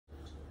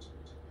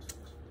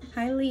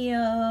Hi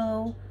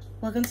Leo,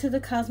 welcome to the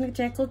Cosmic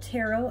Jackal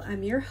Tarot.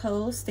 I'm your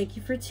host. Thank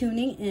you for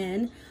tuning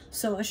in.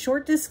 So a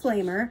short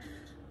disclaimer,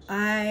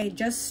 I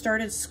just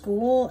started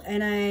school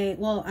and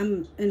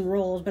I'm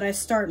enrolled, but I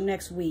start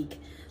next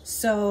week.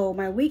 So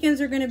my weekends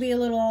are going to be a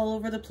little all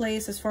over the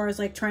place as far as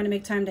like trying to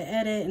make time to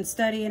edit and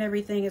study and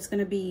everything. It's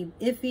going to be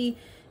iffy,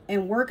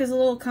 and work is a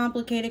little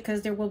complicated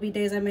because there will be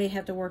days I may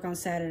have to work on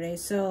Saturday.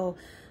 So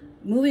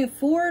moving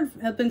forward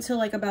up until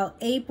like about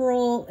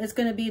April, it's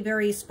going to be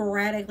very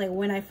sporadic, like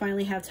when I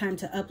finally have time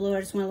to upload.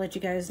 I just want to let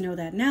you guys know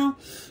that now.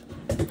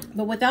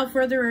 But without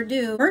further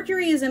ado,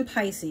 Mercury is in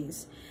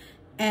Pisces.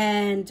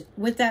 And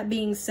with that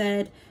being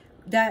said,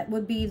 that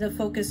would be the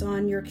focus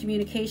on your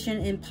communication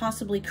and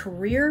possibly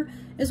career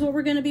is what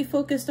we're going to be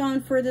focused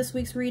on for this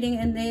week's reading.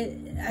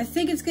 And I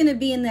think it's going to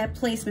be in that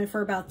placement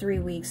for about 3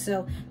 weeks.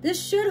 So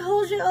this should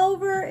hold you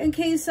over in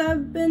case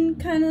I've been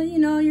kind of, you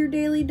know, your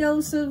daily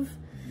dose of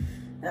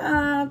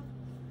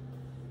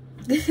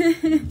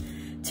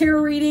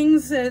tarot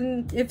readings,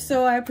 and if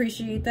so, I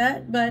appreciate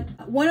that. But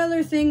one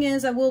other thing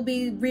is I will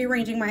be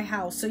rearranging my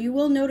house, so you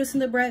will notice in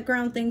the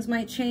background things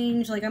might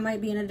change, like I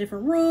might be in a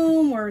different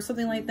room or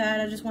something like that.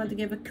 I just wanted to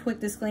give a quick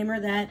disclaimer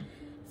that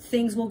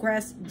things will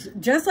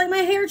just like my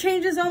hair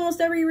changes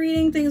almost every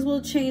reading, things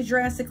will change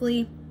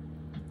drastically,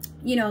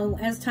 you know,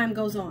 as time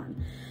goes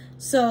on.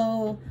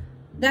 So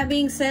that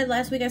being said,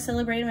 last week I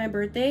celebrated my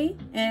birthday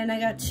and I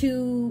got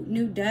 2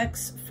 new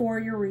decks for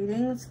your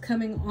readings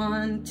coming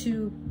on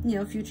to, you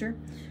know, future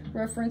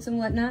reference and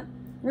whatnot.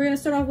 We're going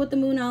to start off with the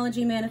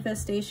Moonology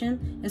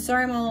Manifestation. And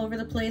sorry I'm all over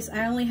the place.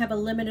 I only have a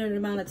limited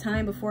amount of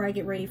time before I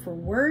get ready for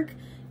work.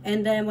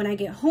 And then when I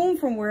get home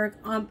from work,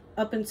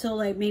 up until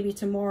like maybe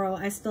tomorrow,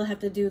 I still have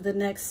to do the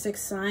next 6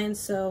 signs.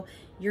 So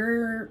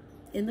you're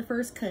in the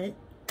first cut.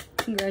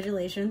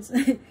 Congratulations.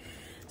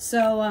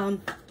 So,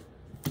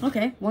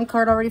 okay, 1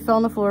 card already fell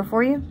on the floor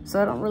for you, so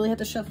I don't really have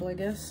to shuffle, I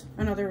guess.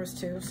 I know there was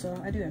 2,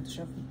 so I do have to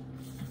shuffle.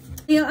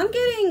 You know, I'm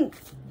getting,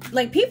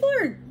 like, people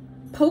are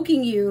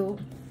poking you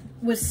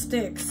with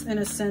sticks, in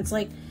a sense.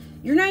 Like,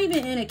 you're not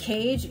even in a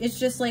cage. It's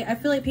just, like, I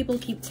feel like people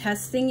keep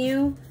testing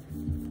you.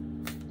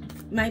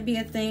 Might be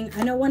a thing.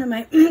 I know one of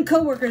my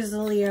coworkers is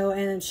a Leo,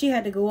 and she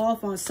had to go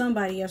off on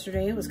somebody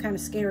yesterday. It was kind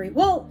of scary.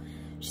 Well,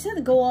 she had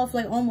to go off,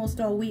 like, almost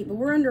all week, but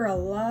we're under a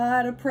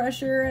lot of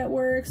pressure at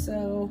work,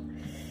 so...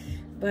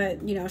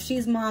 But, you know,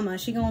 she's mama.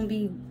 She gonna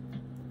be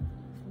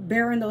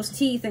baring those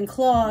teeth and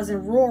claws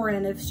and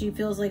roaring if she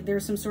feels like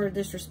there's some sort of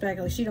disrespect.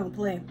 Like, she don't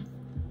play.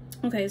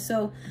 Okay,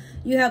 so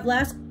you have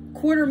last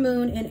quarter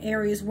moon in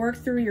Aries. Work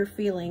through your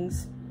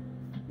feelings.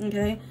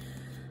 Okay?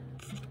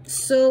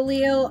 So,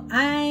 Leo,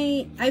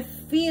 I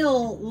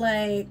feel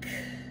like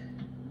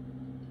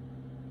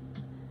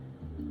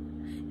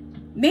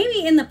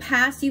maybe in the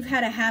past you've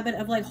had a habit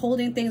of, like,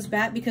 holding things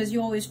back because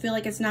you always feel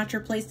like it's not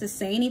your place to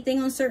say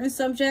anything on certain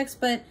subjects,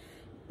 but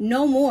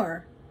no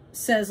more,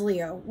 says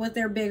Leo, with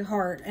their big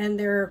heart and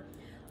their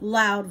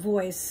loud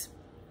voice.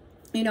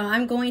 You know,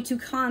 I'm going to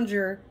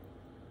conjure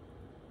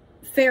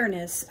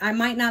fairness. I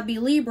might not be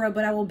Libra,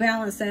 but I will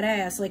balance that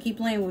ass. Like, keep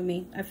playing with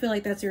me. I feel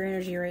like that's your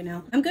energy right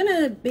now. I'm going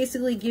to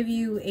basically give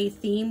you a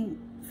theme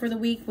for the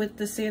week with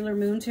the Sailor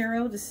Moon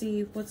Tarot to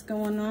see what's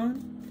going on.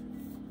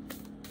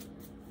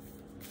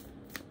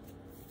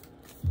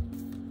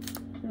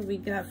 What we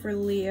got for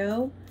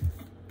Leo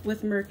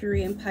with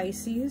Mercury and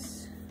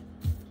Pisces?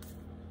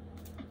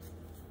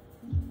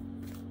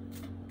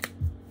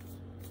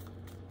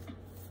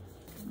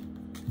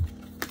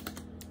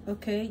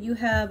 Okay, you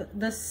have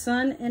the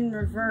Sun in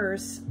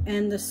reverse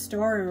and the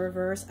Star in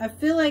reverse. I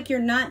feel like you're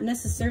not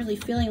necessarily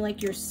feeling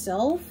like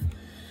yourself.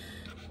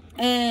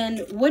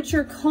 And what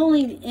you're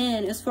calling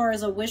in as far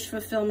as a wish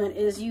fulfillment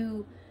is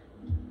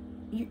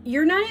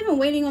you're not even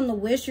waiting on the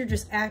wish, you're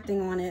just acting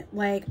on it.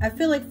 Like, I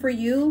feel like for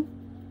you,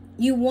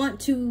 you want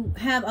to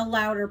have a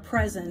louder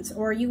presence,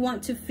 or you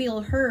want to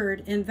feel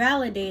heard and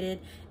validated.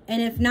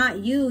 And if not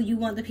you, you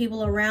want the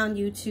people around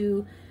you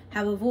to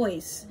have a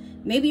voice.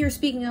 Maybe you're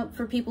speaking up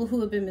for people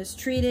who have been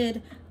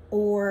mistreated,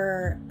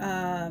 or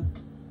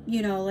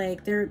you know,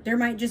 like there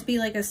might just be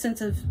like a sense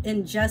of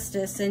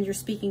injustice and you're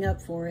speaking up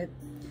for it.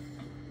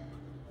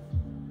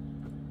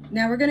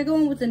 Now we're gonna go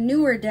in with the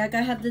newer deck.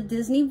 I have the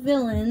Disney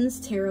Villains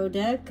Tarot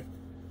deck.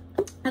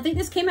 I think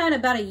this came out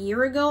about a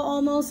year ago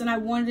almost, and I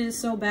wanted it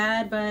so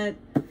bad, but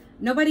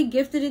nobody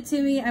gifted it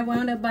to me. I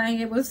wound up buying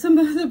it with some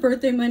of the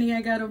birthday money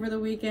I got over the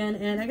weekend,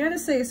 and I gotta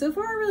say, so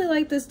far I really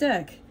like this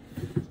deck.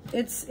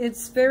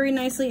 It's very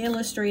nicely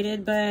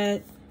illustrated,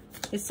 but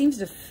it seems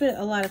to fit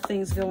a lot of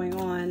things going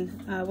on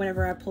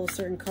whenever I pull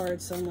certain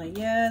cards. So I'm like,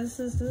 yeah, this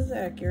is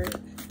accurate.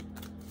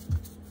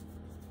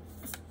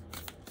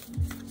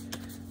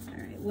 All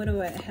right, what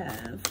do I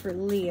have for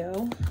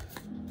Leo?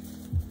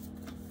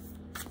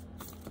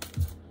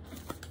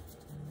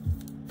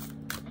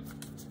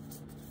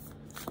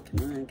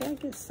 Come on, I gotta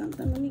get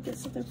something. Let me get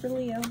something for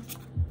Leo.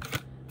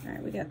 All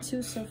right, we got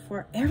 2 so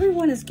far.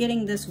 Everyone is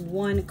getting this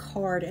 1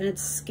 card, and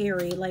it's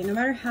scary. Like, no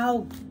matter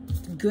how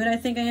good I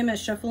think I am at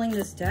shuffling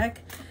this deck,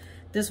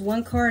 this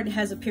 1 card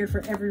has appeared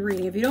for every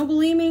reading. If you don't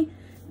believe me,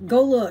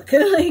 go look.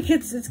 Like,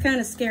 it's kind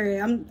of scary.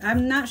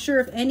 I'm not sure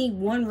if any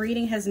one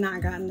reading has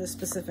not gotten this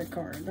specific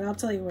card, but I'll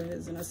tell you what it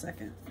is in a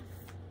second.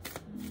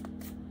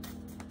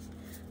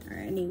 All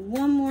right, I need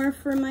one more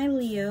for my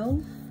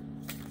Leo.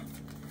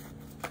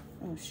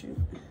 Oh shoot.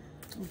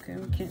 Okay,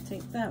 we can't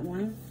take that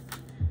one.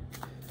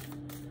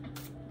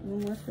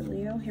 One more for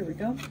Leo. Here we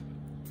go.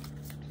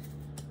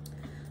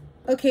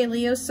 Okay,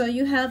 Leo, so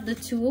you have the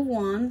Two of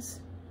Wands.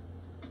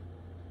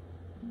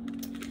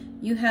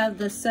 You have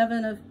the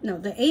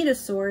the Eight of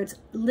Swords.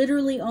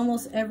 Literally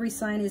almost every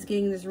sign is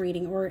getting this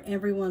reading, or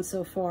everyone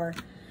so far.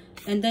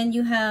 And then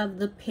you have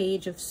the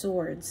Page of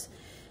Swords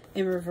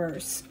in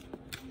reverse.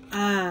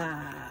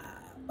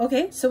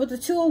 Okay, so with the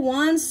Two of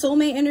Wands,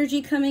 soulmate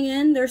energy coming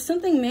in. There's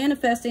something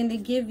manifesting to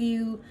give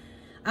you...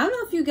 I don't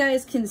know if you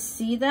guys can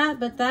see that,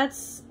 but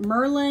that's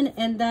Merlin,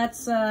 and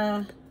that's...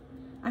 I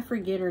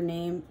forget her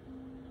name.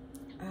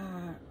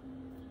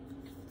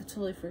 I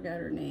totally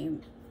forgot her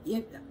name.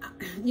 If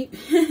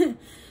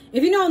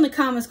you know in the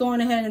comments, go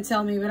on ahead and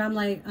tell me, but I'm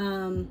like,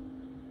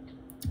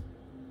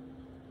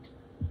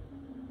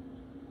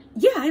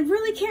 yeah, I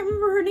really can't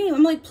remember her name.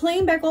 I'm like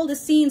playing back all the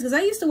scenes, because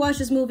I used to watch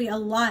this movie a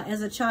lot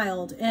as a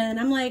child, and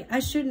I'm like, I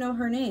should know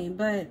her name,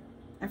 but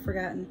I've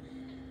forgotten.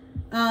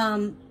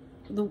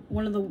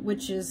 One of the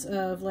witches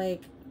of,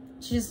 like,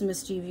 she's a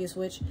mischievous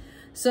witch.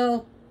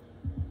 So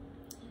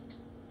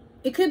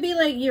it could be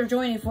like you're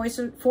joining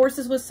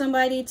forces with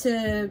somebody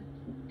to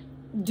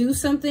do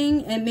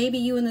something, and maybe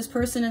you and this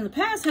person in the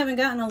past haven't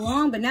gotten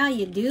along, but now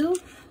you do.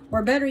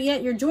 Or better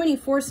yet, you're joining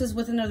forces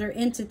with another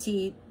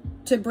entity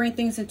to bring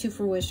things into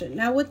fruition.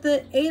 Now with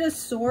the Eight of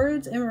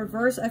Swords in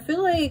reverse, I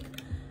feel like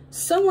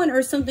someone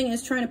or something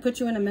is trying to put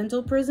you in a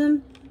mental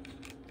prison.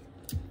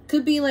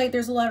 Could be like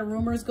there's a lot of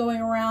rumors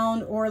going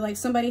around, or like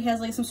somebody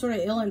has like some sort of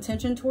ill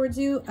intention towards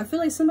you. I feel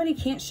like somebody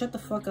can't shut the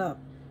fuck up.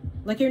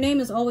 Like your name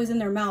is always in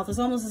their mouth. It's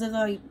almost as if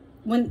like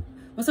when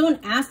someone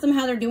asks them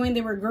how they're doing,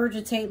 they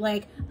regurgitate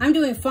like, I'm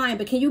doing fine,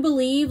 but can you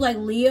believe, like,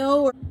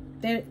 Leo? Or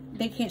they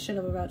can't shut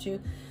up about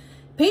you.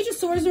 Page of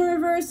Swords in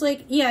reverse,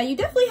 like, yeah, you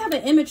definitely have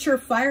an immature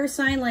fire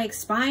sign, like,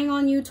 spying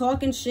on you,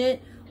 talking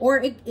shit.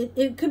 Or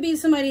it could be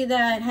somebody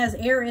that has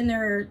air in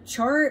their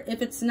chart.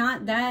 If it's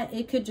not that,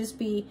 it could just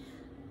be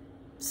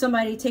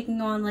somebody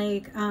taking on,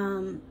 like,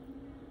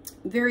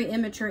 very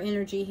immature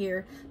energy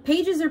here.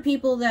 Pages are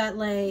people that,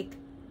 like,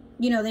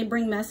 you know, they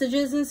bring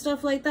messages and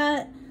stuff like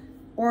that,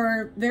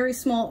 or very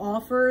small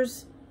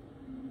offers.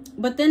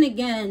 But then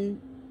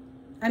again,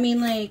 I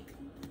mean, like,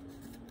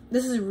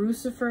 this is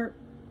Lucifer.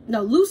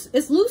 No,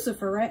 it's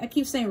Lucifer, right? I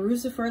keep saying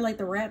Lucifer like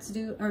the rats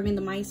do, or I mean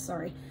the mice,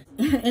 sorry,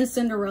 in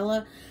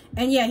Cinderella.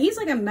 And yeah, he's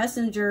like a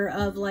messenger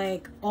of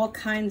like all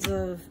kinds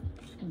of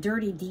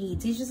dirty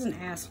deeds. He's just an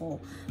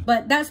asshole.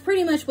 But that's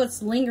pretty much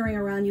what's lingering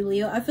around you,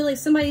 Leo. I feel like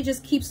somebody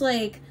just keeps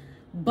like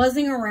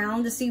buzzing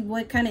around to see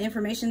what kind of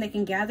information they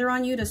can gather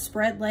on you to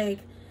spread like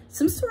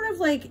some sort of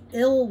like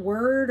ill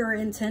word or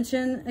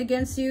intention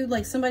against you,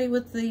 like somebody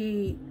with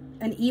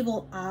an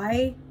evil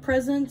eye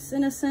presence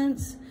in a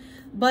sense.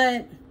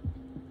 But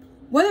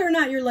whether or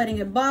not you're letting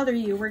it bother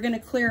you, we're going to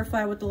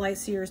clarify with the Light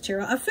Seer's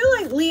Tarot. I feel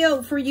like,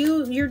 Leo, for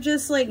you, you're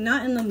just like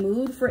not in the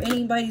mood for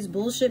anybody's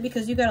bullshit,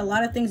 because you got a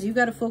lot of things you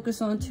got to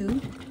focus on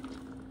too.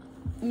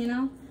 You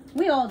know,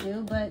 we all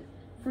do, but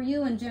for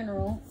you in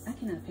general, I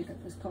cannot pick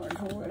up this card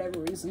for whatever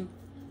reason.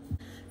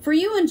 For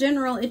you in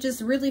general, it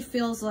just really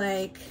feels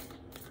like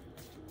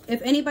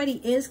if anybody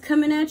is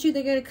coming at you,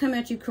 they got to come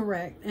at you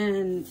correct.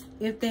 And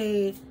if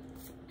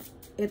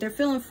they're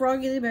feeling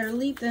froggy, they better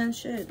leap then.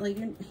 Shit, like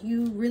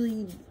you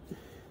really...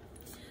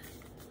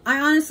 I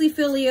honestly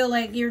feel, Leo,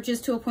 like you're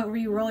just to a point where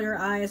you roll your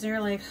eyes and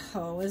you're like,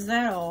 oh, is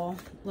that all?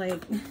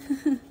 Like,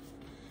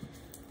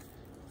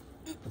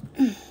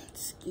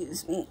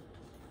 excuse me.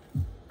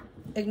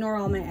 Ignore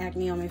all my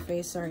acne on my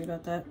face. Sorry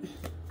about that.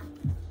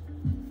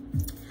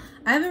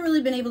 I haven't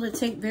really been able to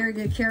take very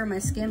good care of my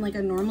skin like I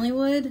normally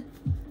would.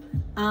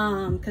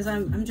 Because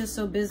I'm just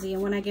so busy.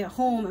 And when I get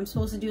home, I'm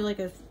supposed to do like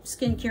a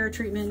skincare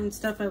treatment and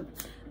stuff.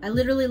 I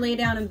literally lay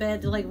down in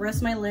bed to like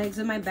rest my legs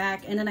and my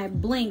back, and then I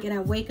blink and I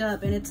wake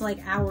up and it's like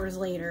hours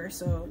later.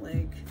 So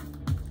like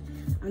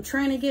I'm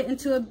trying to get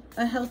into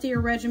a healthier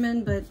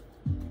regimen, but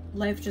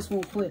life just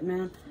won't quit,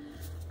 man.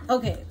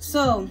 Okay,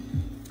 so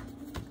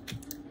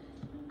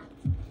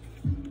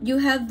you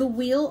have the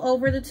Wheel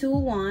over the Two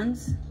of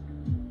Wands.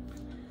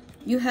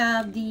 You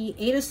have the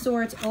Eight of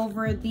Swords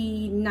over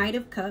the Knight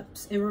of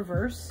Cups in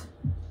reverse.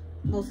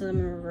 Both of them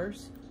in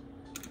reverse.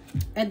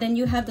 And then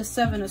you have the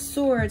Seven of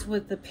Swords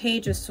with the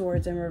Page of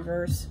Swords in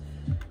reverse.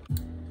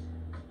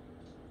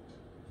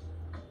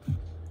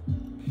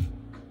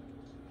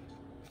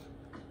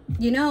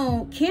 You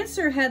know,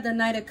 Cancer had the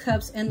Knight of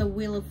Cups and the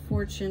Wheel of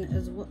Fortune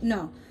as well.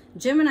 No,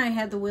 Gemini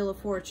had the Wheel of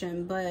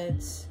Fortune,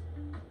 but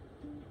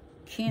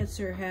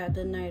Cancer had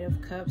the Knight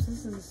of Cups.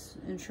 This is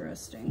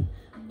interesting.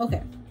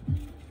 Okay.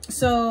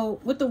 So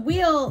with the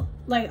Wheel,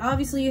 like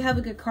obviously you have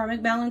a good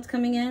karmic balance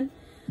coming in.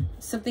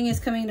 Something is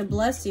coming to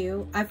bless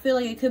you. I feel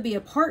like it could be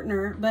a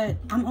partner, but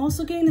I'm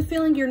also getting the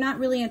feeling you're not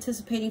really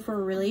anticipating for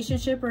a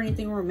relationship or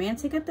anything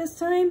romantic at this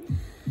time.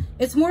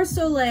 It's more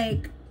so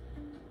like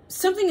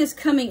something is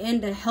coming in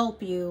to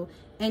help you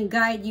and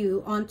guide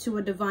you onto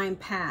a divine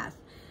path.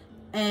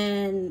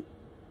 And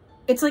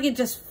it's like it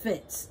just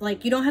fits.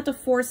 Like, you don't have to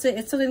force it.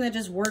 It's something that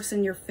just works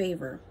in your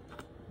favor.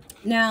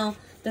 Now,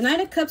 the Knight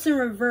of Cups in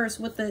reverse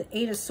with the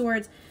Eight of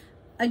Swords.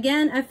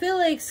 Again, I feel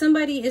like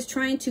somebody is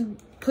trying to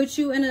put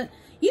you in a...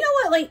 You know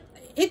what? Like,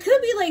 it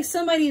could be like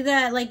somebody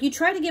that, like, you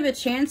try to give a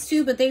chance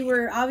to, but they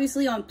were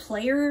obviously on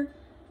player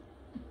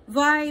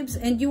vibes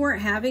and you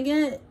weren't having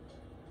it.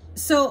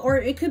 So, or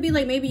it could be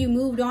like maybe you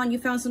moved on, you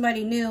found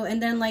somebody new,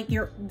 and then like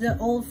the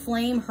old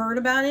flame heard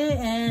about it,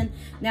 and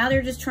now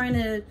they're just trying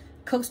to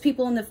coax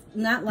people into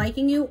not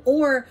liking you.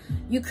 Or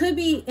you could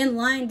be in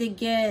line to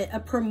get a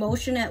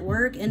promotion at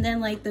work, and then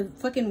like the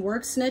fucking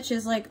work snitch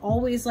is like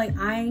always like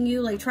eyeing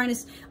you, like trying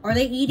to, are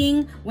they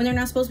eating when they're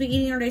not supposed to be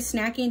eating? Are they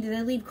snacking? Did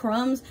they leave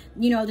crumbs?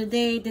 You know, did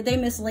they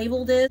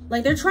mislabel this?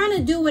 Like, they're trying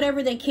to do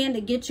whatever they can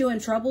to get you in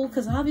trouble,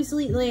 because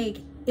obviously, like,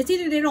 it's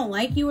either they don't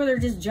like you or they're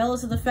just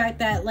jealous of the fact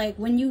that, like,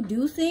 when you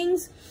do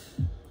things,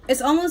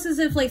 it's almost as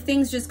if, like,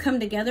 things just come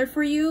together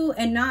for you,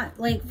 and not,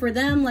 like, for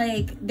them,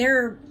 like,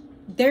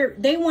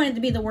 they wanted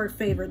to be the work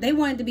favorite. They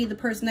wanted to be the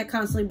person that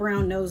constantly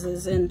brown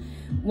noses and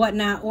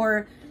whatnot.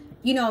 Or,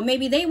 you know,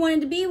 maybe they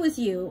wanted to be with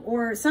you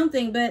or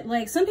something. But,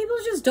 like, some people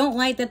just don't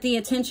like that the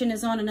attention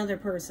is on another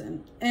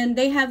person. And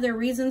they have their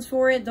reasons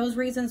for it. Those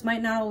reasons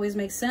might not always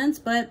make sense,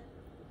 but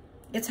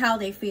it's how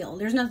they feel.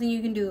 There's nothing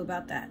you can do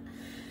about that.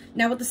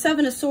 Now, with the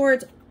Seven of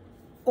Swords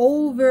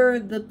over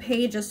the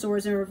Page of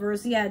Swords in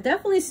reverse, yeah,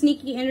 definitely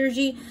sneaky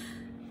energy.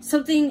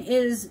 Something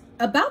is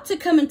about to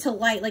come into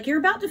light. Like, you're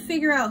about to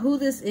figure out who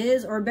this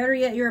is, or better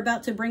yet, you're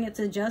about to bring it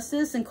to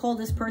justice and call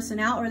this person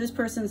out, or this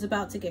person's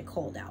about to get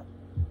called out.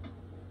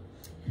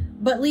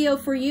 But Leo,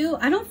 for you,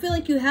 I don't feel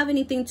like you have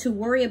anything to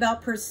worry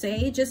about per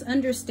se. Just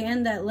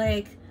understand that,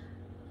 like,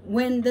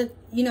 when the,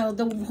 you know,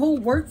 the whole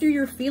work through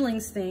your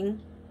feelings thing,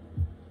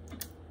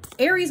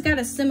 Aries got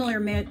a similar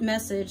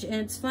message. And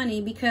it's funny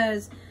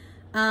because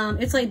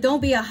it's like,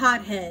 don't be a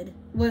hothead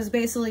was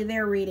basically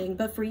their reading.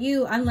 But for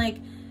you, I'm like,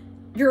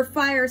 you're a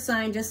fire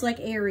sign just like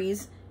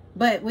Aries.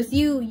 But with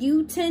you,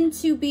 you tend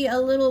to be a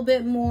little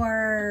bit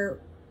more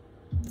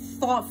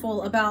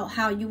thoughtful about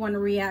how you want to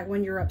react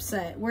when you're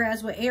upset.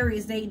 Whereas with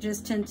Aries, they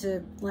just tend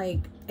to, like,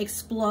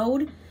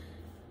 explode.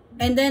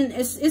 And then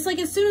it's like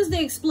as soon as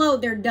they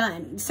explode, they're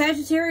done.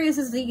 Sagittarius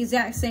is the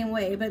exact same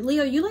way. But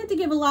Leo, you like to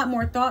give a lot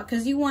more thought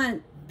because you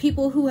want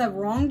people who have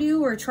wronged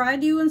you or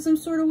tried you in some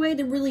sort of way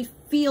to really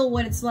feel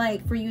what it's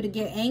like for you to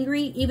get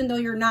angry, even though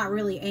you're not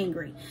really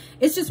angry.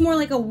 It's just more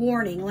like a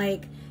warning.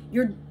 Like,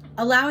 you're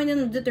allowing them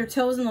to dip their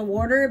toes in the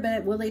water,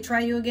 but will they try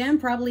you again?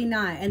 Probably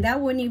not. And that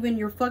wouldn't even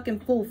your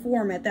fucking full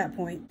form at that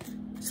point.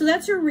 So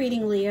that's your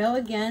reading, Leo.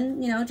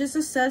 Again, you know, just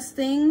assess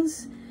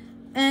things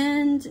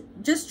and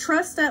just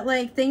trust that,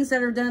 like, things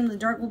that are done in the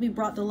dark will be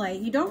brought to light.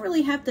 You don't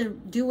really have to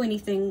do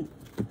anything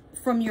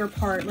from your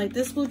part. Like,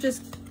 this will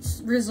just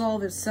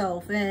resolve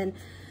itself. And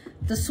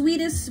the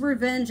sweetest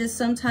revenge is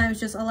sometimes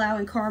just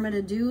allowing karma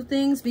to do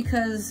things,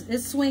 because it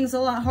swings a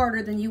lot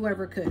harder than you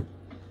ever could.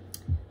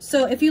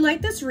 So if you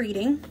like this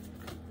reading,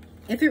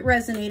 if it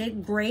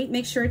resonated, great.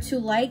 Make sure to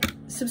like,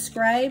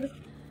 subscribe,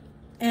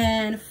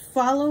 and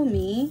follow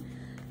me.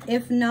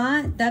 If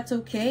not, that's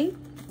okay.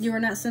 You are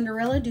not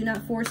Cinderella. Do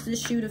not force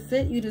this shoe to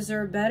fit. You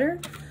deserve better.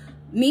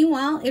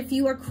 Meanwhile, if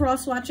you are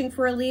cross-watching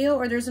for a Leo,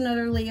 or there's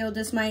another Leo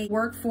this might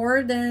work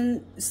for,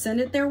 then send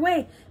it their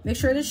way. Make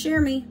sure to share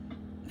me.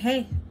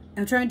 Hey,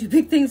 I'm trying to do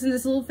big things in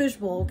this little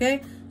fishbowl,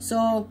 okay?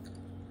 So,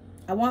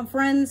 I want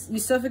friends. You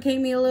suffocate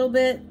me a little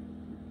bit.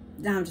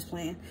 No, I'm just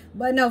playing.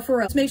 But no, for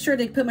real. Just make sure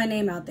to put my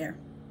name out there.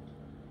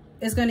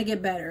 It's going to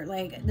get better.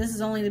 Like, this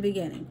is only the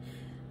beginning.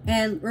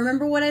 And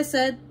remember what I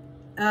said.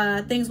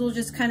 Things will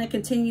just kind of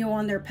continue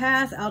on their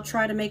path. I'll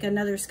try to make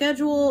another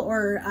schedule,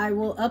 or I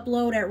will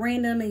upload at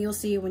random and you'll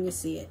see it when you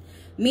see it.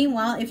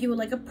 Meanwhile, if you would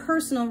like a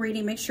personal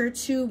reading, make sure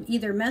to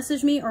either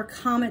message me or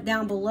comment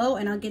down below,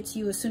 and I'll get to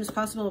you as soon as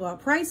possible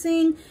about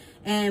pricing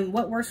and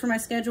what works for my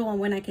schedule and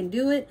when I can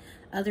do it.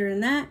 Other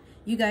than that,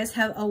 you guys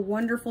have a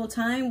wonderful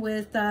time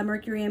with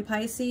Mercury and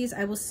Pisces.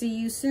 I will see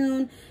you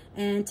soon,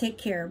 and take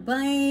care.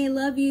 Bye.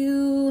 Love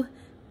you.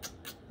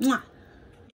 Mwah.